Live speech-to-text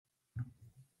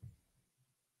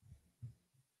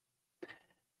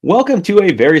Welcome to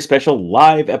a very special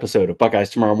live episode of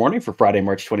Buckeyes Tomorrow Morning for Friday,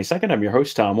 March 22nd. I'm your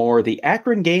host, Tom Orr. The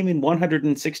Akron game in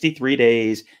 163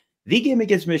 days, the game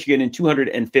against Michigan in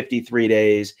 253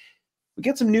 days. We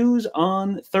get some news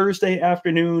on Thursday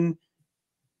afternoon.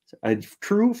 A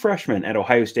true freshman at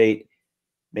Ohio State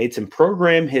made some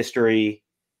program history.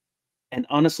 And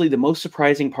honestly, the most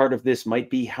surprising part of this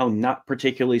might be how not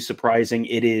particularly surprising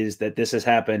it is that this has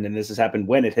happened, and this has happened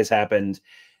when it has happened.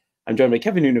 I'm joined by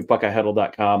Kevin Noonan of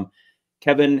BuckeyeHuddle.com.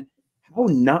 Kevin, how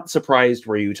not surprised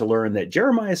were you to learn that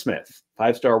Jeremiah Smith,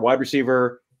 five-star wide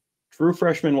receiver, true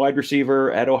freshman wide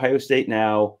receiver at Ohio State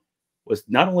now, was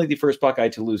not only the first Buckeye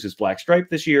to lose his black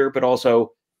stripe this year, but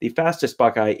also the fastest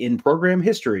Buckeye in program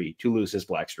history to lose his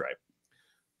black stripe?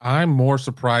 I'm more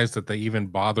surprised that they even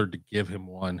bothered to give him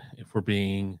one, if we're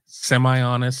being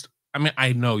semi-honest. I mean,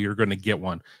 I know you're going to get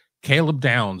one. Caleb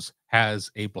Downs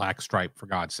has a black stripe, for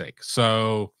God's sake.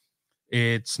 So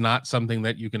it's not something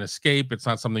that you can escape. It's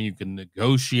not something you can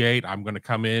negotiate. I'm going to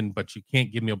come in, but you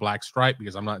can't give me a black stripe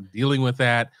because I'm not dealing with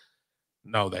that.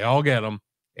 No, they all get him,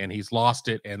 and he's lost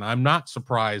it, and I'm not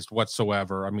surprised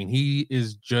whatsoever. I mean, he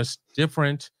is just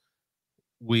different.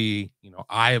 I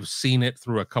have seen it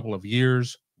through a couple of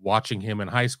years watching him in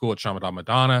high school at Chaminade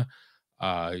Madonna.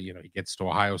 He gets to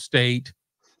Ohio State.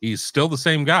 He's still the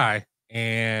same guy,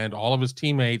 and all of his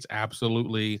teammates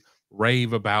absolutely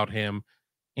rave about him.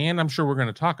 And I'm sure we're going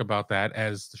to talk about that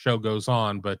as the show goes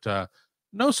on, but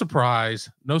no surprise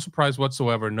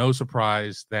whatsoever. No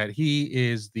surprise that he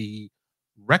is the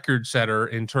record setter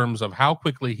in terms of how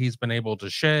quickly he's been able to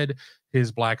shed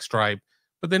his black stripe.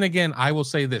 But then again, I will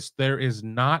say this, there's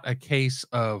not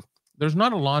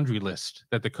a laundry list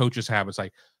that the coaches have. It's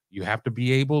like, you have to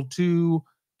be able to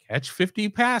catch 50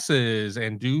 passes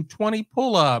and do 20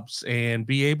 pull-ups and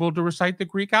be able to recite the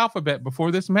Greek alphabet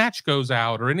before this match goes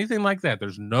out or anything like that.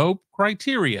 There's no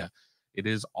criteria. It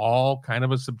is all kind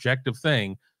of a subjective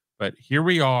thing. But here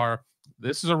we are.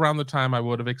 This is around the time I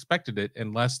would have expected it,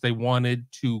 unless they wanted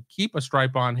to keep a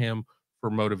stripe on him for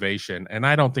motivation. And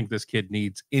I don't think this kid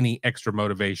needs any extra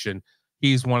motivation.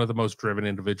 He's one of the most driven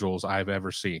individuals I've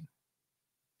ever seen.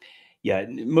 Yeah,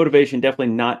 motivation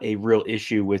definitely not a real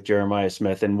issue with Jeremiah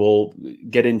Smith, and we'll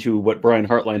get into what Brian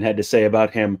Hartline had to say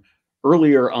about him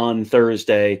earlier on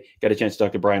Thursday. Got a chance to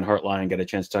talk to Brian Hartline, got a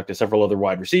chance to talk to several other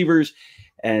wide receivers,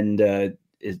 and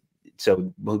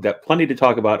so we've got plenty to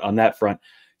talk about on that front.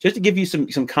 Just to give you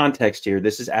some context here,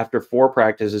 this is after 4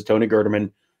 practices. Tony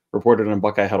Gerdeman reported on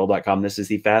BuckeyeHuddle.com. This is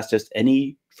the fastest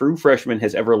any true freshman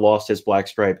has ever lost his black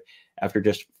stripe after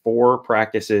just 4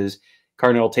 practices.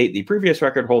 Carnell Tate, the previous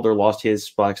record holder, lost his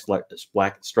black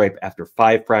stripe after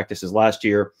 5 practices last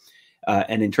year.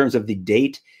 And in terms of the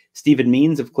date, Stephen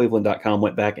Means of Cleveland.com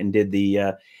went back and did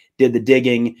the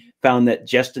digging, found that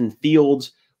Justin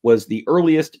Fields was the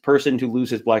earliest person to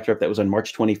lose his black stripe. That was on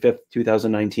March 25th,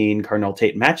 2019. Carnell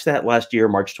Tate matched that last year,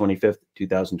 March 25th,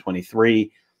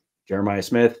 2023. Jeremiah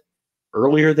Smith,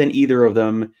 earlier than either of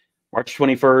them, March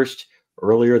 21st,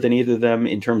 earlier than either of them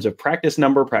in terms of practice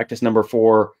number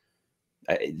 4.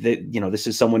 This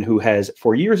is someone who has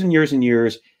for years and years and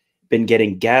years been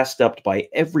getting gassed up by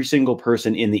every single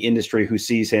person in the industry who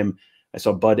sees him. I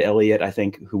saw Bud Elliott, I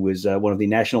think, who was one of the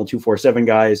national 247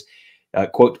 guys,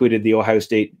 quote tweeted the Ohio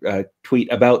State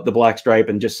tweet about the black stripe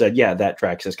and just said, yeah, that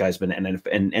tracks. This guy's been an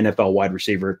NFL wide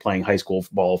receiver playing high school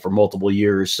ball for multiple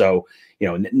years. So,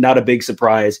 not a big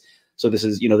surprise. So this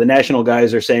is, the national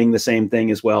guys are saying the same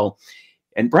thing as well.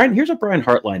 And Brian, here's what Brian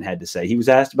Hartline had to say. He was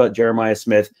asked about Jeremiah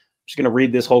Smith. I'm just going to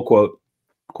read this whole quote.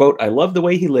 Quote, I love the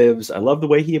way he lives. I love the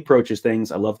way he approaches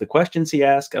things. I love the questions he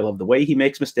asks. I love the way he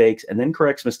makes mistakes and then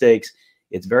corrects mistakes.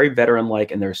 It's very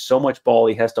veteran-like, and there's so much ball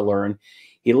he has to learn.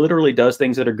 He literally does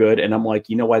things that are good, and I'm like,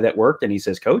 you know why that worked? And he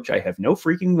says, Coach, I have no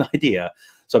freaking idea.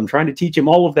 So I'm trying to teach him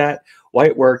all of that, why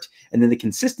it worked, and then the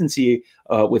consistency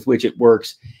with which it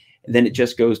works. And then it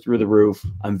just goes through the roof.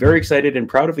 I'm very excited and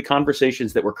proud of the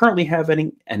conversations that we're currently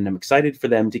having, and I'm excited for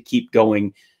them to keep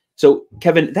going. So,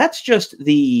 Kevin, that's just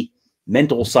the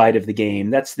mental side of the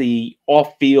game. That's the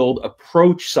off-field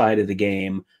approach side of the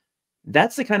game.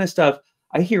 That's the kind of stuff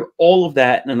I hear all of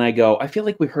that, and I go, I feel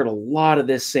like we heard a lot of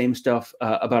this same stuff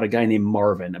about a guy named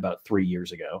Marvin about 3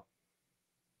 years ago.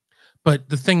 But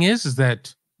the thing is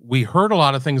that we heard a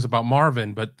lot of things about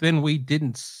Marvin, but then we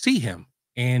didn't see him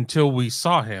until we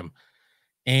saw him.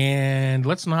 And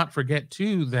let's not forget,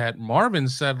 too, that Marvin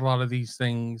said a lot of these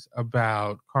things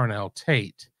about Carnell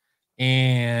Tate.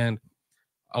 And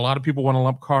a lot of people want to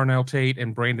lump Carnell Tate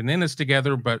and Brandon Ennis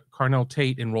together, but Carnell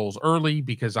Tate enrolls early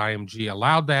because IMG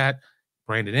allowed that.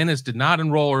 Brandon Ennis did not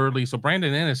enroll early, so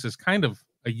Brandon Ennis is kind of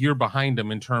a year behind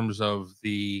him in terms of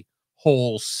the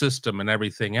whole system and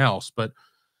everything else. But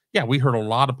yeah, we heard a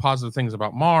lot of positive things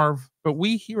about Marv, but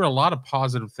we hear a lot of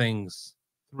positive things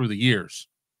through the years.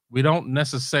 We don't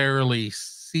necessarily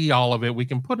see all of it. We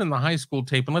can put in the high school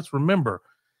tape, and let's remember,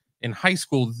 in high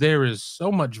school, there is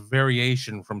so much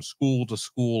variation from school to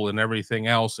school and everything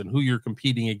else, and who you're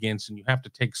competing against. And you have to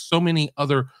take so many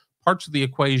other parts of the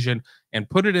equation and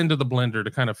put it into the blender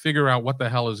to kind of figure out what the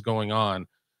hell is going on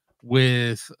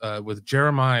with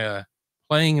Jeremiah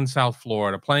playing in South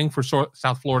Florida, playing for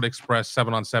South Florida Express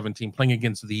 7-on-17, playing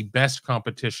against the best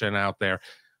competition out there.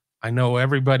 I know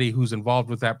everybody who's involved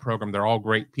with that program. They're all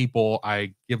great people.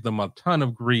 I give them a ton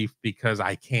of grief because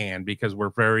we're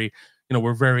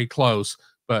very close.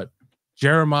 But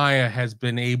Jeremiah has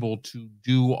been able to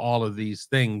do all of these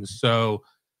things. So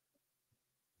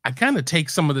I kind of take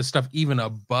some of this stuff even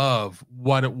above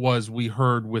what it was we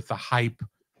heard with the hype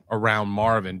around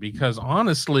Marvin, because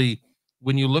honestly,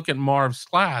 when you look at Marv's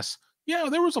class, yeah,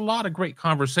 there was a lot of great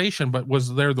conversation, but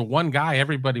was there the one guy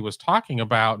everybody was talking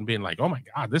about and being like, oh my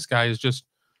God, this guy is just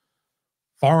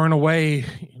far and away,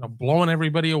 blowing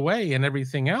everybody away and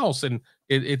everything else. And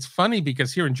it's funny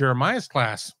because here in Jeremiah's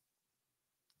class,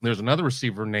 there's another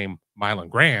receiver named Mylan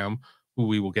Graham, who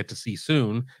we will get to see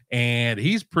soon, and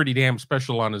he's pretty damn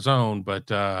special on his own.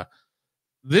 But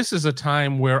this is a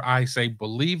time where I say,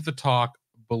 believe the talk,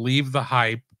 believe the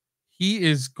hype. He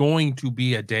is going to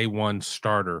be a day one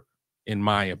starter, in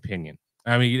my opinion.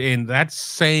 I mean, and that's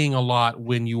saying a lot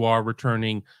when you are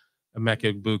returning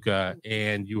Emeka Egbuka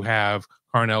and you have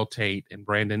Carnell Tate and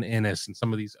Brandon Ennis and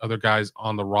some of these other guys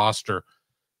on the roster.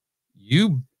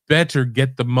 You better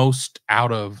get the most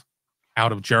out of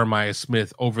Jeremiah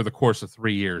Smith over the course of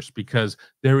 3 years, because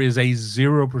there is a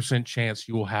 0% chance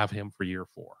you will have him for year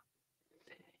 4.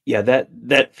 Yeah,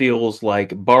 that feels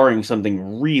like, barring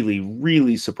something really,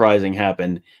 really surprising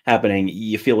happening,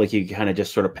 you feel like you kind of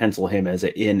just sort of pencil him as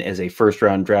a first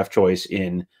round draft choice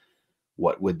in,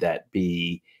 what would that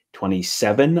be,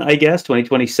 27, I guess,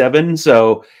 2027.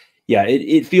 So yeah,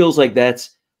 it feels like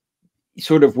that's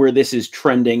sort of where this is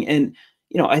trending. And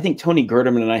I think Tony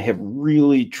Gerdeman and I have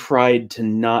really tried to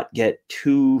not get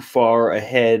too far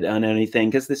ahead on anything,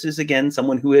 because this is, again,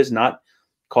 someone who has not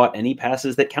caught any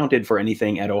passes that counted for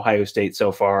anything at Ohio State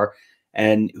so far,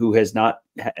 and who has not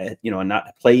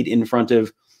played in front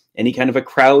of any kind of a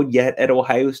crowd yet at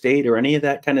Ohio State or any of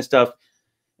that kind of stuff.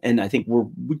 And I think we're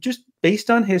just, based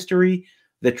on history,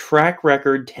 the track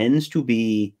record tends to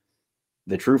be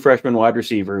the true freshman wide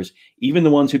receivers, even the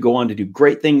ones who go on to do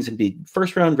great things and be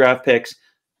first round draft picks.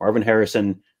 Marvin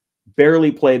Harrison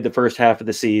barely played the first half of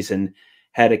the season,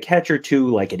 had a catch or two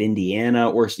like at Indiana,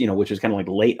 or, which was kind of like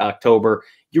late October.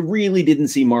 You really didn't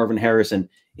see Marvin Harrison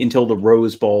until the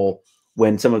Rose Bowl,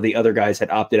 when some of the other guys had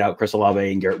opted out. Chris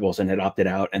Olave and Garrett Wilson had opted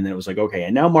out. And then it was like, okay,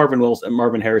 and now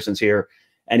Marvin Harrison's here,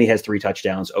 and he has 3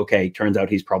 touchdowns. Okay, turns out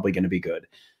he's probably going to be good.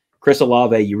 Chris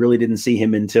Olave, you really didn't see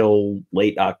him until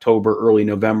late October, early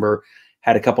November.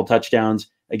 Had a couple touchdowns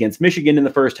against Michigan in the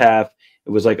first half.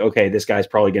 It was like, okay, this guy's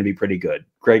probably going to be pretty good.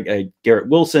 Garrett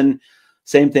Wilson,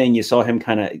 same thing. You saw him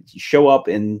kind of show up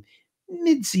in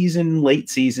mid-season, late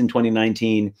season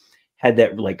 2019. Had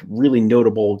that like really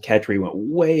notable catch where he went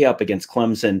way up against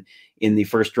Clemson in the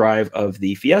first drive of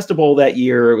the Fiesta Bowl that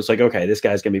year. It was like, okay, this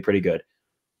guy's going to be pretty good.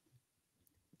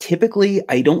 Typically,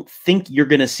 I don't think you're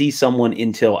going to see someone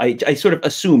until I sort of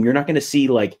assume you're not going to see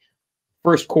like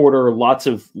first quarter, lots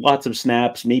of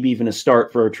snaps, maybe even a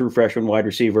start for a true freshman wide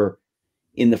receiver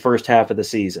in the first half of the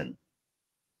season.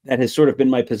 That has sort of been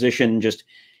my position just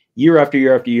year after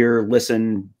year after year.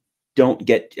 Listen, don't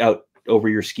get out over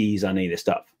your skis on any of this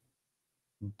stuff.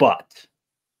 But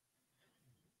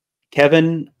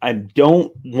Kevin, I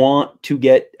don't want to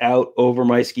get out over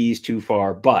my skis too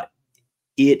far, but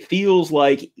it feels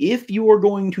like if you are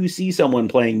going to see someone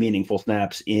playing meaningful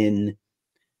snaps in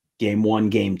game 1,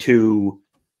 game 2,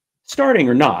 starting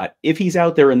or not, if he's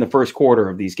out there in the first quarter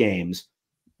of these games,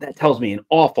 that tells me an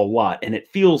awful lot. And it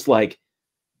feels like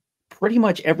pretty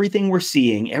much everything we're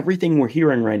seeing, everything we're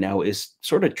hearing right now is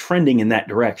sort of trending in that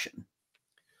direction.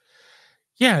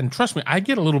 Yeah, and trust me, I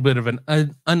get a little bit of an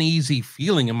uneasy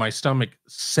feeling in my stomach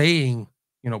saying,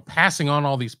 passing on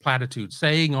all these platitudes,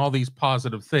 saying all these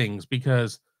positive things,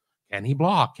 because can he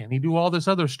block? Can he do all this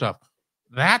other stuff?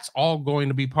 That's all going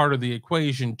to be part of the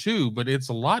equation too, but it's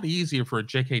a lot easier for a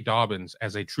J.K. Dobbins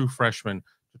as a true freshman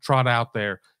to trot out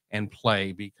there and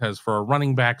play, because for a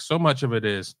running back, so much of it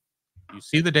is you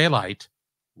see the daylight,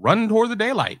 run toward the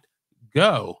daylight,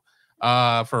 go.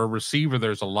 For a receiver,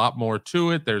 there's a lot more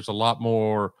to it. There's a lot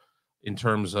more in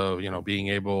terms of, being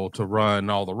able to run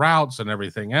all the routes and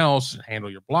everything else, and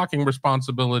handle your blocking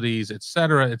responsibilities, et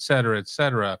cetera, et cetera, et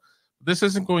cetera. This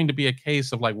isn't going to be a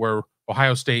case of like where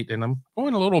Ohio State, and I'm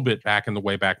going a little bit back in the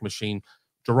Wayback Machine,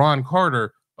 Jerron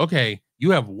Carter, okay,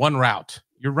 you have one route.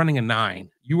 You're running a 9.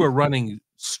 You are running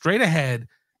straight ahead,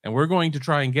 and we're going to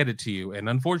try and get it to you. And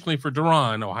unfortunately for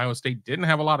Jerron, Ohio State didn't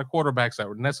have a lot of quarterbacks that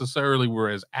were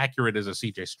as accurate as a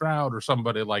CJ Stroud or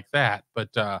somebody like that.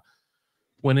 But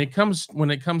when it comes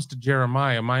to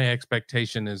Jeremiah, my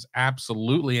expectation is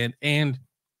absolutely, and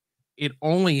it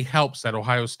only helps that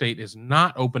Ohio State is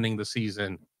not opening the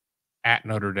season at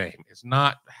Notre Dame. It's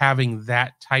not having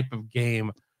that type of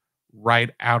game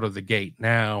right out of the gate.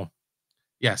 Now,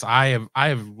 yes, I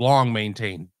have long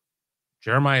maintained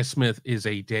Jeremiah Smith is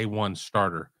a day one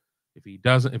starter. If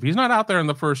he's not out there in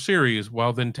the first series,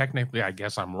 well, then technically I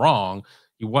guess I'm wrong.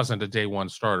 He wasn't a day one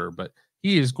starter, but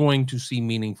he is going to see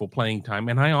meaningful playing time.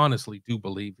 And I honestly do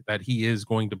believe that he is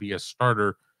going to be a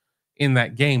starter in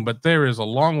that game. But there is a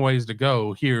long ways to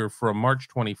go here from March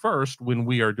 21st when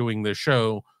we are doing this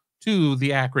show to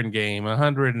the Akron game,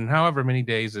 100 and however many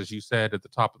days, as you said at the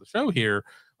top of the show here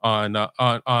on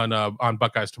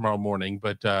Buckeyes Tomorrow Morning.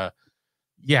 But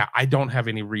yeah, I don't have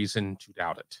any reason to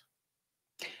doubt it.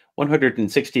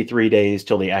 163 days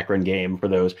till the Akron game for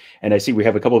those. And I see we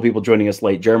have a couple of people joining us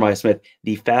late. Jeremiah Smith,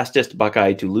 the fastest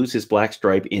Buckeye to lose his black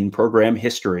stripe in program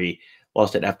history,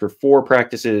 lost it after 4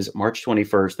 practices, March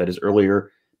 21st. That is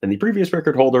earlier than the previous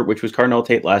record holder, which was Carnell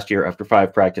Tate last year after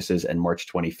 5 practices, and March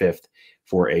 25th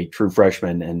for a true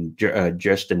freshman. And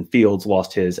Justin Fields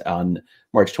lost his on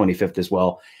March 25th as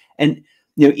well. And,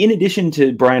 you know, in addition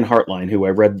to Brian Hartline, who I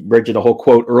read you the whole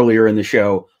quote earlier in the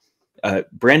show,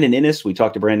 Brandon Inniss, we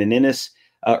talked to Brandon Inniss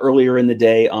earlier in the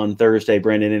day on Thursday.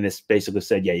 Brandon Inniss basically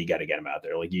said, yeah, you got to get him out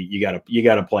there. Like you got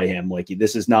to play him. Like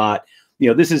this is not, you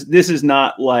know, this is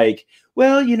not like,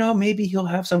 well, you know, maybe he'll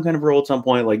have some kind of role at some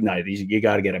point. Like, no, you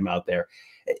got to get him out there.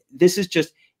 This is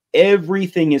just,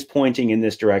 everything is pointing in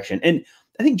this direction. And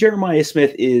I think Jeremiah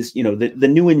Smith is, you know, the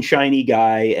new and shiny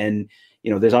guy. And,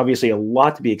 you know, there's obviously a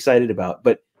lot to be excited about,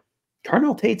 but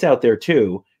Carnell Tate's out there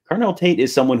too. Carnell Tate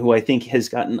is someone who I think has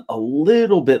gotten a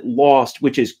little bit lost,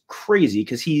 which is crazy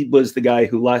because he was the guy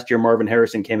who last year Marvin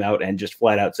Harrison came out and just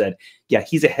flat out said, yeah,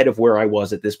 he's ahead of where I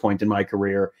was at this point in my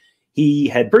career. He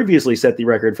had previously set the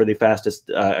record for the fastest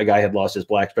a guy had lost his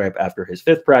black stripe after his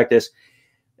 5th practice.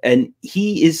 And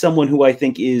he is someone who I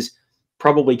think is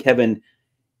probably, Kevin,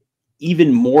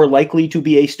 even more likely to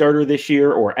be a starter this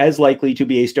year, or as likely to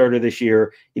be a starter this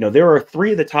year. You know, there are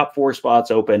 3 of the top 4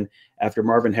 spots open after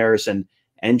Marvin Harrison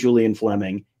and Julian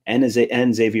Fleming and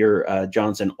Xavier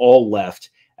Johnson all left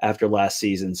after last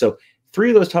season. So 3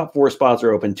 of those top 4 spots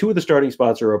are open. 2 of the starting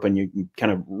spots are open. You're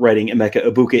kind of writing Emeka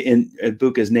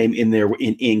Ibuka's name in there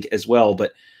in ink as well.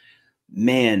 But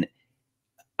man,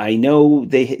 I know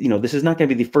this is not going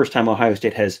to be the first time Ohio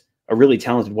State has a really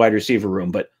talented wide receiver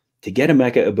room, but to get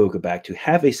Emeka Ibuka back, to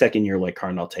have a second year like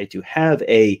Carnell Tate, to have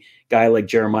a guy like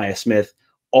Jeremiah Smith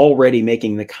already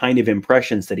making the kind of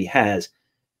impressions that he has,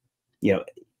 you know,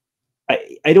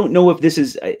 I don't know if this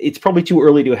is, it's probably too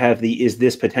early to have is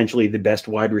this potentially the best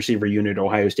wide receiver unit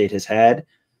Ohio State has had?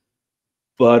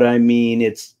 But I mean,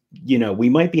 it's, you know, we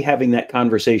might be having that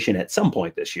conversation at some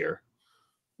point this year.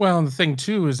 Well, and the thing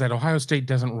too is that Ohio State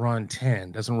doesn't run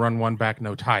 10, doesn't run one back,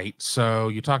 no tight. So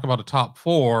you talk about a top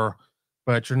 4,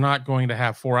 but you're not going to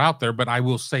have 4 out there. But I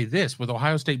will say this, with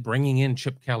Ohio State bringing in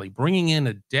Chip Kelly, bringing in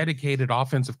a dedicated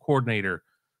offensive coordinator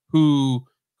who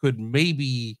could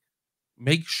maybe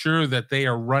make sure that they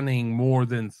are running more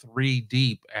than 3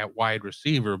 deep at wide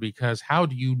receiver, because how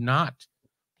do you not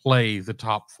play the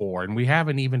top 4? And we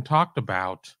haven't even talked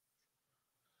about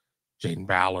Jaden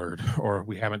Ballard, or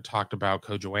we haven't talked about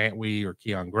Kojo Antwi or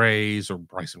Keon Grays or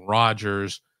Bryson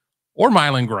Rogers or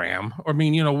Mylan Graham. I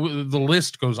mean, you know, the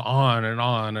list goes on and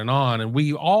on and on. And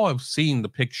we all have seen the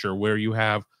picture where you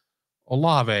have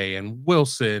Olave and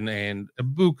Wilson and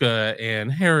Ibuka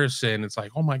and Harrison. It's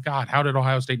like, oh my God, how did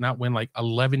Ohio State not win like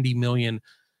 11 million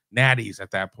natties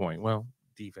at that point? Well,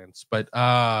 defense, but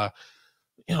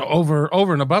you know,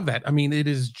 over and above that, I mean, it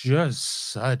is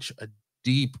just such a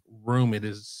deep room. It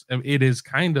is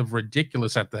kind of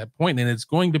ridiculous at that point, and it's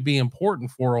going to be important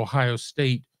for Ohio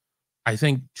State, I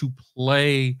think, to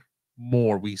play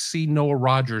more. We see Noah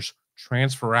Rogers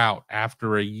transfer out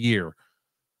after a year.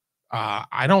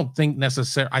 I don't think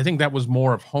necessarily, I think that was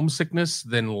more of homesickness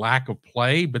than lack of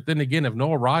play. But then again, if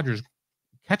Noah Rogers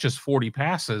catches 40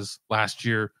 passes last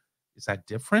year, is that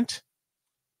different?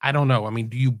 I don't know. I mean,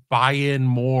 do you buy in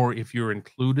more if you're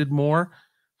included more?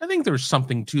 I think there's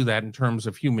something to that in terms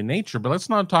of human nature, but let's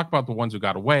not talk about the ones who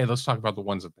got away. Let's talk about the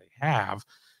ones that they have.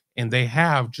 And they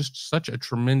have just such a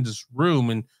tremendous room.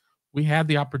 And we had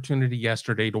the opportunity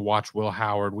yesterday to watch Will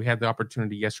Howard. We had the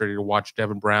opportunity yesterday to watch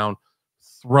Devin Brown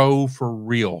throw for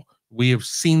real. We have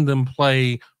seen them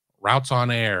play routes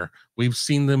on air. We've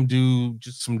seen them do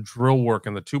just some drill work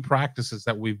in the 2 practices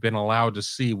that we've been allowed to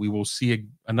see. We will see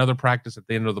another practice at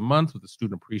the end of the month with the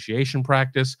student appreciation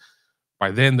practice.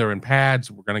 By then, they're in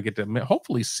pads. We're going to get to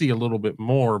hopefully see a little bit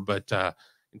more. But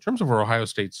in terms of where Ohio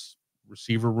State's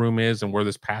receiver room is and where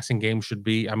this passing game should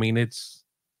be, I mean, it's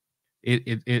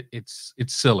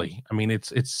silly. I mean,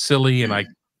 it's silly, and I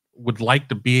would like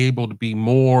to be able to be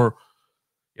more,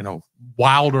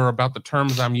 wilder about the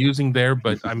terms I'm using there.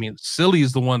 But I mean, silly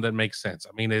is the one that makes sense.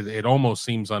 I mean, it almost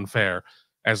seems unfair.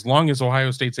 As long as Ohio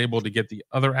State's able to get the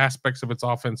other aspects of its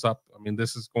offense up, I mean,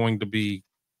 this is going to be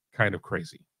kind of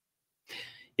crazy.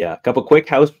 Yeah, a couple quick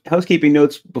housekeeping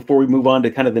notes before we move on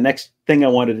to kind of the next thing I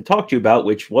wanted to talk to you about,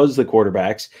 which was the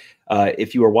quarterbacks.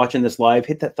 If you are watching this live,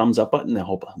 hit that thumbs up button. That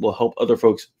will help other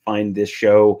folks find this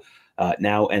show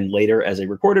now and later as a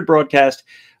recorded broadcast.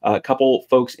 A couple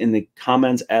folks in the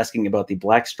comments asking about the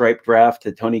Black Stripe draft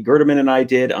that Tony Gerdeman and I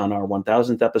did on our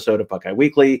 1000th episode of Buckeye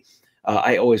Weekly.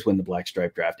 I always win the Black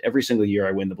Stripe draft. Every single year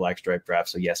I win the Black Stripe draft.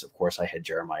 So yes, of course I had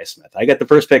Jeremiah Smith. I got the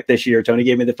first pick this year. Tony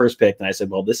gave me the first pick and I said,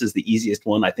 well, this is the easiest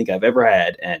one I think I've ever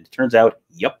had. And it turns out,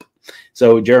 yep.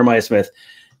 So Jeremiah Smith,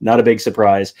 not a big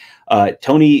surprise.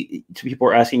 Tony, people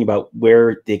are asking about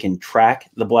where they can track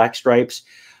the Black Stripes.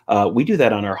 We do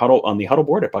that on our Huddle, on the Huddle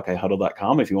board at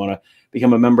BuckeyeHuddle.com. If you want to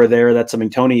become a member there, that's something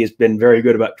Tony has been very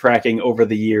good about tracking over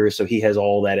the years. So he has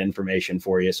all that information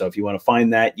for you. So if you want to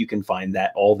find that, you can find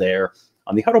that all there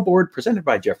on the Huddle board presented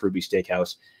by Jeff Ruby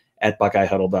Steakhouse at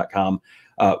BuckeyeHuddle.com.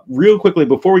 Real quickly,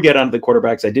 before we get on to the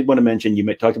quarterbacks, I did want to mention,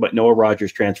 you talked about Noah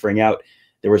Rogers transferring out.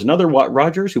 There was another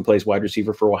Rogers who plays wide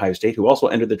receiver for Ohio State who also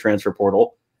entered the transfer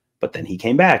portal, but then he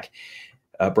came back.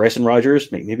 Bryson Rogers,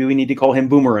 maybe we need to call him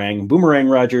Boomerang. Boomerang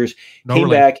Rogers came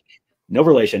back. No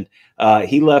relation.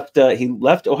 He left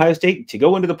Ohio State to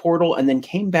go into the portal and then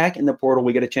came back in the portal.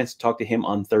 We got a chance to talk to him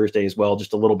on Thursday as well,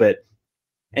 just a little bit.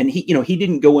 And he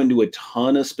didn't go into a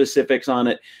ton of specifics on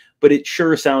it, but it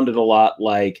sure sounded a lot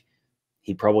like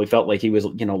he probably felt like he was, a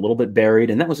little bit buried.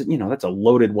 And that was, that's a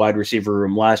loaded wide receiver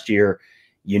room last year.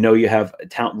 You have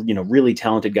really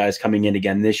talented guys coming in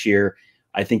again this year.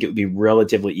 I think it would be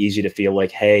relatively easy to feel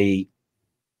like, hey,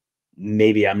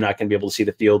 maybe I'm not going to be able to see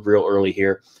the field real early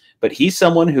here. But he's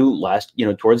someone who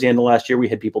towards the end of last year, we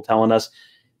had people telling us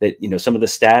that, some of the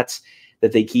stats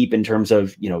that they keep in terms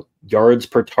of, yards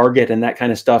per target and that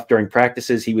kind of stuff during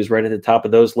practices, he was right at the top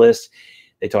of those lists.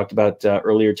 They talked about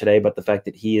earlier today about the fact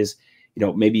that he is,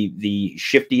 maybe the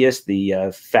shiftiest,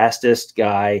 the fastest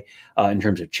guy in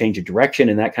terms of change of direction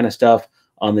and that kind of stuff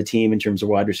on the team in terms of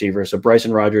wide receiver. So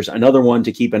Bryson Rogers, another one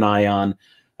to keep an eye on,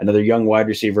 another young wide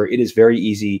receiver. It is very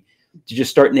easy to just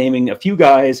start naming a few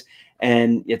guys,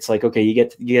 and it's like, okay, you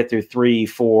get through 3,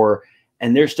 4,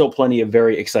 and there's still plenty of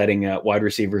very exciting wide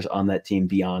receivers on that team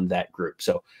beyond that group.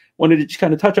 So wanted to just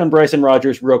kind of touch on Bryson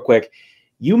Rogers real quick.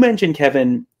 You mentioned,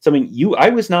 Kevin, I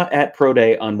was not at Pro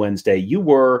Day on Wednesday. You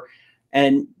were,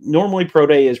 and normally Pro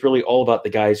Day is really all about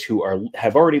the guys who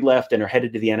have already left and are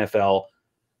headed to the NFL.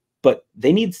 But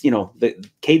they need, the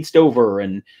Cade Stover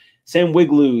and Sam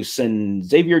Wigloose and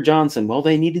Xavier Johnson. Well,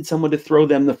 they needed someone to throw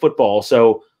them the football.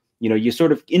 So, you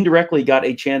sort of indirectly got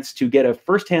a chance to get a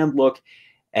firsthand look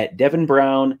at Devin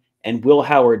Brown and Will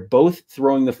Howard, both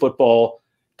throwing the football,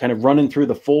 kind of running through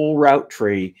the full route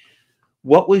tree.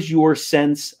 What was your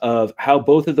sense of how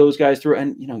both of those guys threw?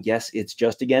 And, yes, it's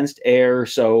just against air.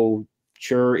 So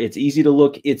sure, it's easy to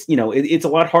look. It's, it's a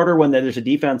lot harder when there's a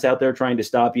defense out there trying to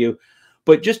stop you.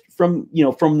 But just from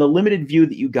the limited view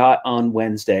that you got on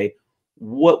Wednesday,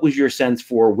 what was your sense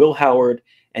for Will Howard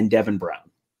and Devin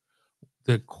Brown?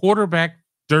 The quarterback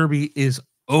derby is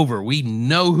over. We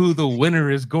know who the winner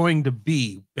is going to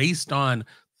be based on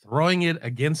throwing it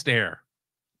against air.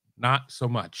 Not so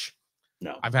much.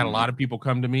 No. I've had a lot of people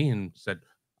come to me and said,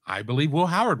 I believe Will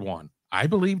Howard won. I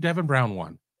believe Devin Brown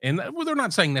won. And they're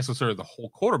not saying necessarily the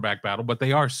whole quarterback battle, but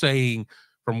they are saying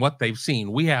from what they've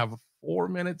seen. We have 4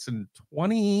 minutes and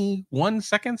 21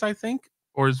 seconds, I think,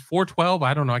 or is 4:12?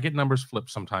 I don't know. I get numbers flipped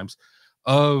sometimes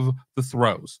of the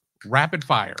throws. Rapid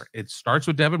fire. It starts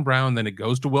with Devin Brown, then it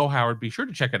goes to Will Howard. Be sure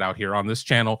to check it out here on this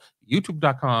channel,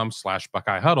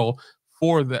 youtube.com/Buckeye Huddle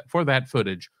for that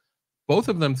footage. Both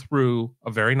of them threw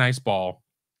a very nice ball.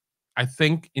 I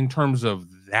think in terms of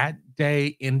that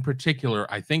day in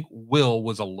particular, I think Will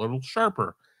was a little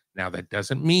sharper. Now, that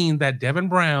doesn't mean that Devin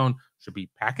Brown should be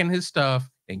packing his stuff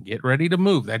and get ready to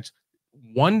move. That's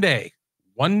one day,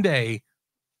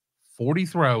 40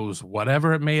 throws,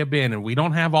 whatever it may have been. And we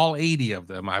don't have all 80 of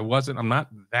them. I'm not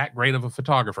that great of a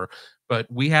photographer, but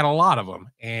we had a lot of them.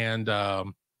 And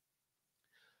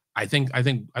I think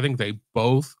they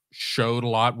both showed a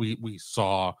lot. We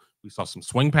saw We saw some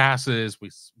swing passes. We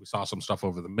saw some stuff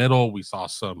over the middle. We saw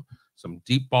some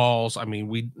deep balls. I mean,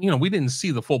 we didn't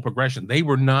see the full progression. They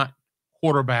were not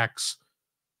quarterbacks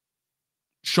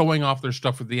showing off their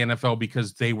stuff with the NFL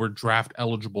because they were draft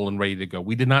eligible and ready to go.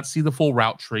 We did not see the full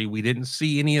route tree. We didn't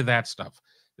see any of that stuff.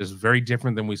 This is very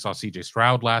different than we saw CJ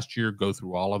Stroud last year go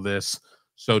through all of this.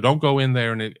 So don't go in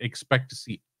there and expect to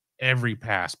see every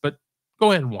pass, but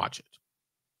go ahead and watch it,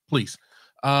 please.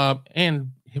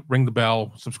 And ring the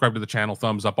bell, subscribe to the channel,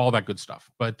 thumbs up, all that good stuff.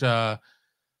 But yeah,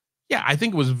 I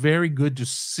think it was very good to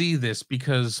see this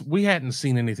because we hadn't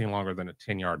seen anything longer than a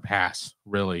 10-yard pass,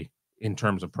 really, in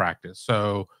terms of practice.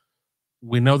 So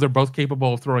we know they're both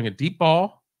capable of throwing a deep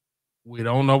ball. We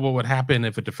don't know what would happen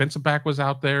if a defensive back was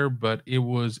out there, but it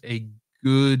was a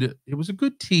good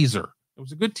teaser. It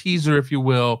was a good teaser, if you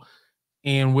will.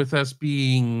 And with us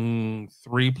being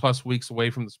 3+ weeks away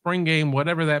from the spring game,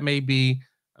 whatever that may be,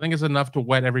 I think it's enough to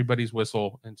wet everybody's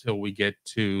whistle until we get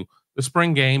to the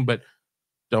spring game. But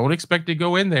don't expect to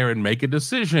go in there and make a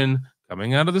decision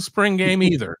coming out of the spring game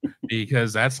either,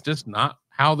 because that's just not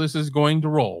how this is going to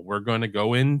roll. We're going to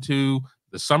go into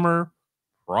the summer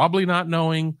probably not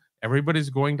knowing. Everybody's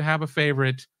going to have a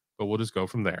favorite, but we'll just go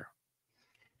from there.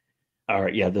 All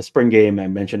right, yeah, the spring game I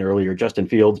mentioned earlier, Justin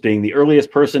Fields being the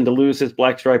earliest person to lose his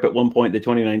black stripe at one point in the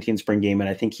 2019 spring game, and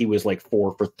I think he was like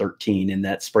 4 for 13 in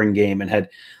that spring game and had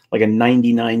like a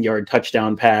 99-yard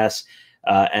touchdown pass,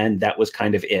 and that was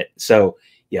kind of it. So,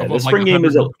 yeah, the spring game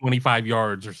is 25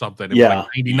 yards or something. It was like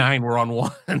 99 were on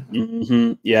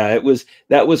one. Yeah,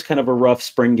 that was kind of a rough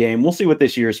spring game. We'll see what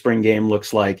this year's spring game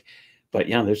looks like. But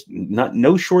yeah, there's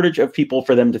no shortage of people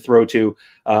for them to throw to.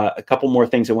 A couple more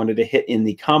things I wanted to hit in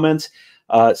the comments.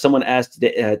 Someone asked,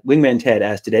 Wingman Ted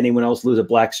asked, did anyone else lose a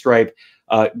black stripe?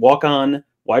 Walk-on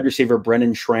wide receiver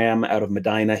Brennan Schramm out of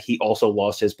Medina. He also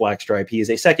lost his black stripe. He is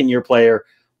a second-year player,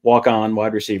 walk-on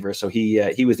wide receiver. So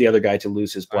he was the other guy to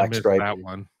lose his black stripe. That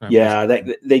one.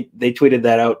 They tweeted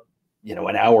that out,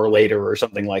 an hour later or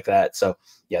something like that. So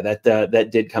yeah, that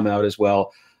did come out as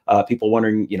well. People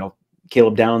wondering,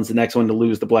 Caleb Downs, the next one to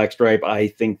lose the black stripe. I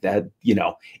think that,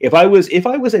 if I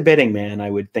was a betting man, I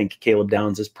would think Caleb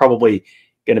Downs is probably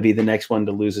going to be the next one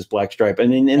to lose his black stripe. I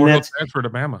mean, and that's transfer to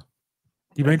Bama.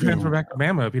 He may transfer back to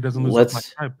Bama if he doesn't lose his black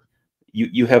stripe.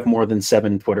 You have more than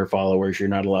 7 Twitter followers. You're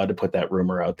not allowed to put that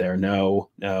rumor out there. No.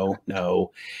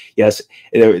 Yes,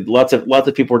 lots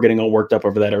of people were getting all worked up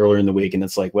over that earlier in the week, and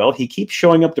it's like, well, he keeps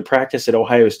showing up to practice at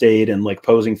Ohio State and like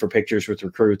posing for pictures with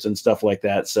recruits and stuff like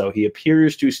that. So he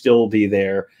appears to still be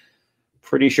there.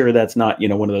 Pretty sure that's not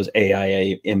one of those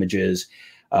AI images.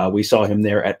 We saw him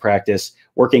there at practice,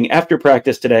 working after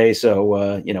practice today. So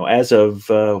as of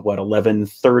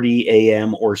 11:30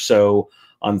 a.m. or so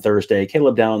on Thursday,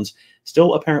 Caleb Downs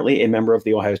still apparently a member of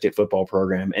the Ohio State football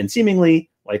program and seemingly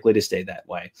likely to stay that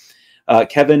way.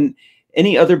 Kevin,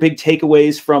 any other big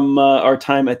takeaways from our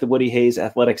time at the Woody Hayes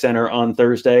Athletic Center on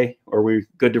Thursday? Or are we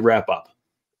good to wrap up?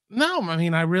 No, I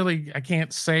mean, I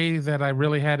can't say that I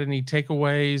really had any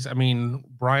takeaways. I mean,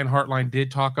 Brian Hartline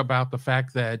did talk about the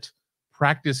fact that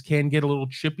practice can get a little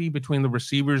chippy between the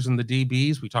receivers and the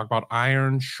DBs. We talk about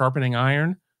iron, sharpening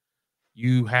iron.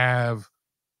 You have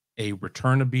a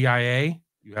return of BIA.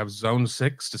 You have zone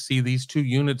 6 to see these two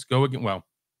units go again. Well,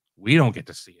 we don't get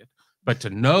to see it, but to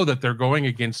know that they're going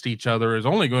against each other is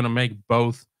only going to make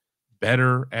both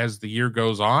better as the year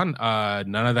goes on.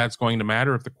 None of that's going to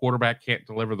matter if the quarterback can't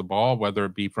deliver the ball, whether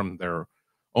it be from their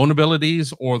own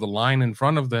abilities or the line in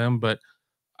front of them. But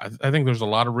I think there's a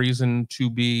lot of reason to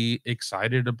be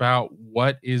excited about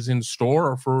what is in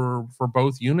store for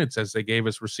both units, as they gave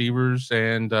us receivers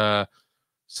and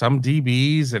some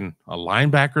DBs and a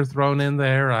linebacker thrown in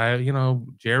there.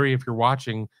 Jerry, if you're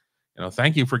watching,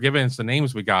 thank you for giving us the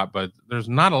names we got, but there's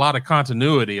not a lot of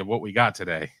continuity of what we got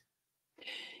today.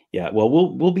 Yeah, well,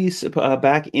 we'll be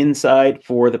back inside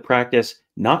for the practice,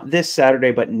 not this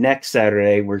Saturday, but next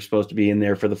Saturday. We're supposed to be in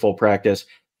there for the full practice.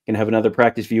 Can have another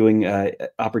practice viewing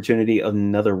opportunity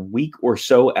another week or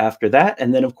so after that.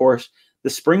 And then, of course, the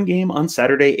spring game on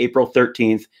Saturday, April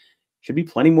 13th. Should be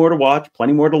plenty more to watch,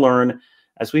 plenty more to learn.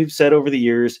 As we've said over the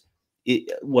years,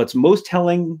 what's most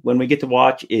telling when we get to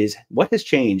watch is what has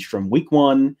changed from week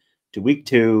 1 to week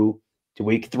 2 to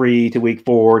week 3 to week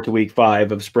 4 to week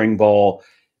 5 of spring ball.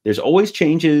 There's always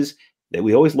changes that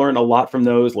we always learn a lot from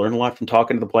those, learn a lot from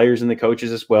talking to the players and the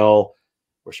coaches as well.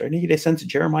 We're starting to get a sense that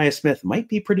Jeremiah Smith might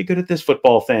be pretty good at this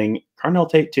football thing. Carnell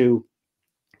Tate too,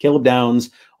 Caleb Downs,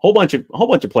 whole bunch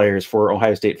of players for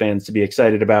Ohio State fans to be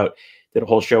excited about. Did a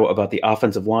whole show about the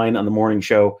offensive line on the morning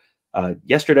show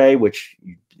yesterday, which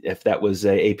if that was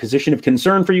a position of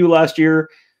concern for you last year,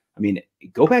 I mean,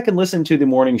 go back and listen to the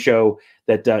morning show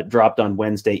that dropped on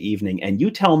Wednesday evening, and you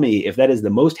tell me if that is the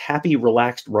most happy,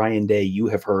 relaxed Ryan Day you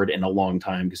have heard in a long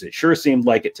time, because it sure seemed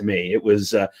like it to me. It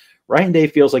was Ryan Day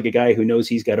feels like a guy who knows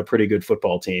he's got a pretty good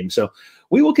football team. So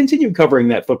we will continue covering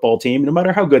that football team, no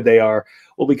matter how good they are.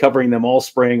 We'll be covering them all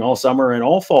spring, all summer, and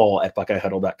all fall at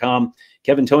BuckeyeHuddle.com.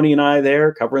 Kevin, Tony, and I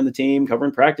there covering the team,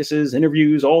 covering practices,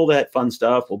 interviews, all that fun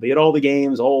stuff. We'll be at all the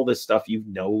games, all this stuff you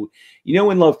know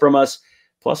and love from us.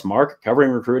 Plus Mark covering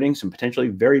recruiting, some potentially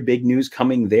very big news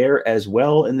coming there as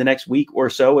well in the next week or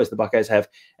so, as the Buckeyes have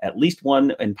at least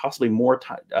one and possibly more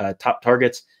top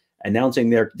targets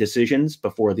announcing their decisions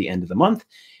before the end of the month.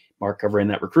 Mark covering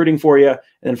that recruiting for you. And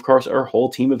then, of course, our whole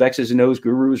team of X's and O's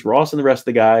gurus, Ross and the rest of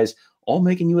the guys, all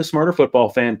making you a smarter football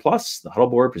fan. Plus the Huddle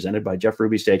Board presented by Jeff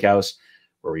Ruby Steakhouse,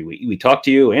 where we talk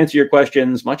to you, answer your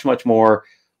questions, much, much more,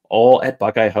 all at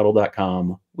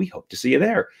BuckeyeHuddle.com. We hope to see you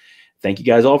there. Thank you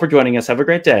guys all for joining us. Have a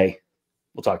great day.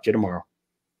 We'll talk to you tomorrow.